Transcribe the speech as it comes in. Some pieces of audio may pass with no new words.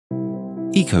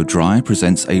EcoDry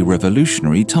presents a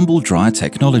revolutionary tumble dryer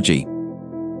technology.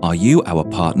 Are you our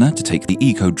partner to take the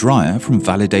EcoDryer from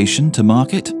validation to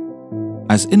market?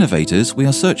 As innovators, we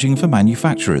are searching for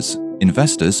manufacturers,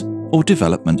 investors, or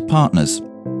development partners.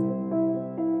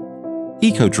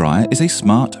 EcoDryer is a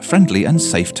smart, friendly, and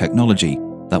safe technology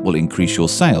that will increase your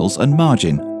sales and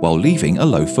margin while leaving a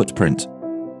low footprint.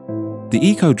 The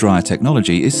EcoDryer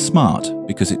technology is smart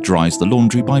because it dries the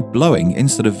laundry by blowing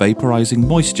instead of vaporizing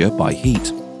moisture by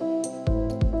heat.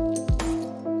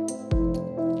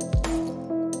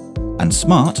 And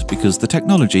smart because the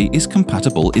technology is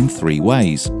compatible in 3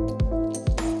 ways.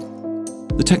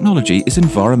 The technology is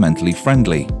environmentally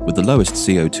friendly with the lowest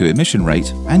CO2 emission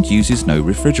rate and uses no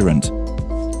refrigerant.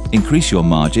 Increase your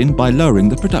margin by lowering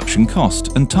the production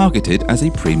cost and targeted as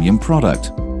a premium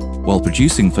product. While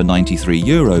producing for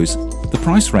 €93, the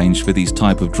price range for these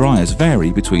type of dryers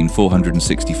vary between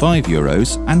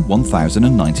 €465 and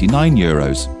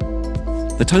 €1,099.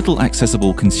 The total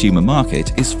accessible consumer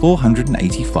market is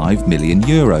 €485 million,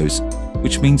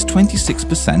 which means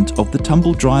 26% of the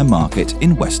tumble dryer market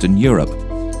in Western Europe.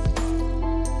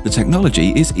 The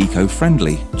technology is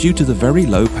eco-friendly due to the very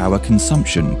low power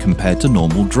consumption compared to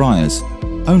normal dryers,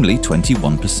 only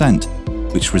 21%,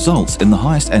 which results in the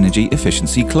highest energy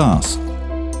efficiency class.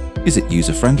 Is it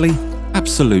user-friendly?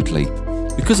 Absolutely.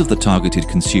 Because of the targeted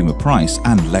consumer price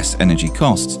and less energy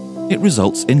costs, it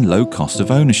results in low cost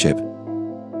of ownership.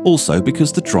 Also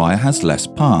because the dryer has less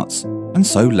parts, and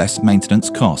so less maintenance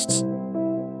costs.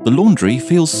 The laundry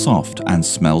feels soft and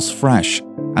smells fresh,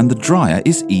 and the dryer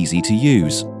is easy to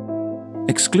use.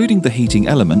 Excluding the heating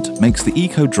element makes the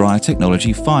EcoDryer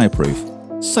technology fireproof,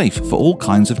 safe for all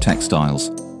kinds of textiles.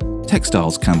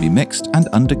 Textiles can be mixed and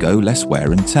undergo less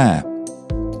wear and tear.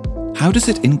 How does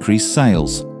it increase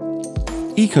sales?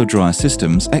 EcoDryer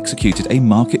Systems executed a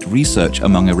market research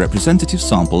among a representative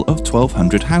sample of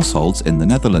 1,200 households in the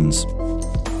Netherlands.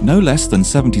 No less than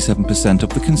 77% of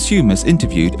the consumers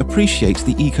interviewed appreciate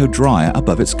the EcoDryer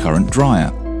above its current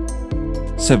dryer.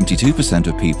 72%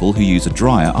 of people who use a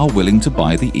dryer are willing to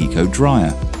buy the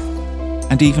EcoDryer.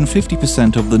 And even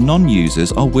 50% of the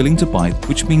non-users are willing to buy,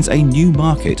 which means a new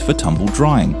market for tumble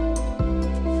drying.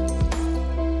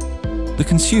 The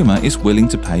consumer is willing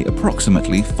to pay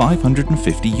approximately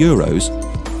 €550.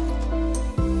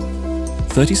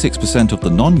 36% of the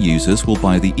non-users will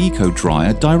buy the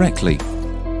EcoDryer directly.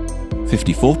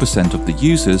 54% of the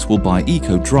users will buy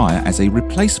EcoDryer as a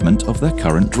replacement of their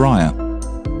current dryer.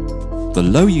 The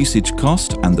low usage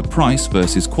cost and the price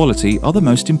versus quality are the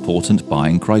most important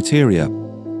buying criteria.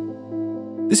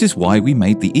 This is why we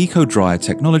made the EcoDryer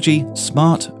technology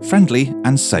smart, friendly,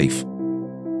 and safe.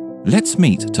 Let's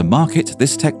meet to market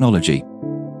this technology.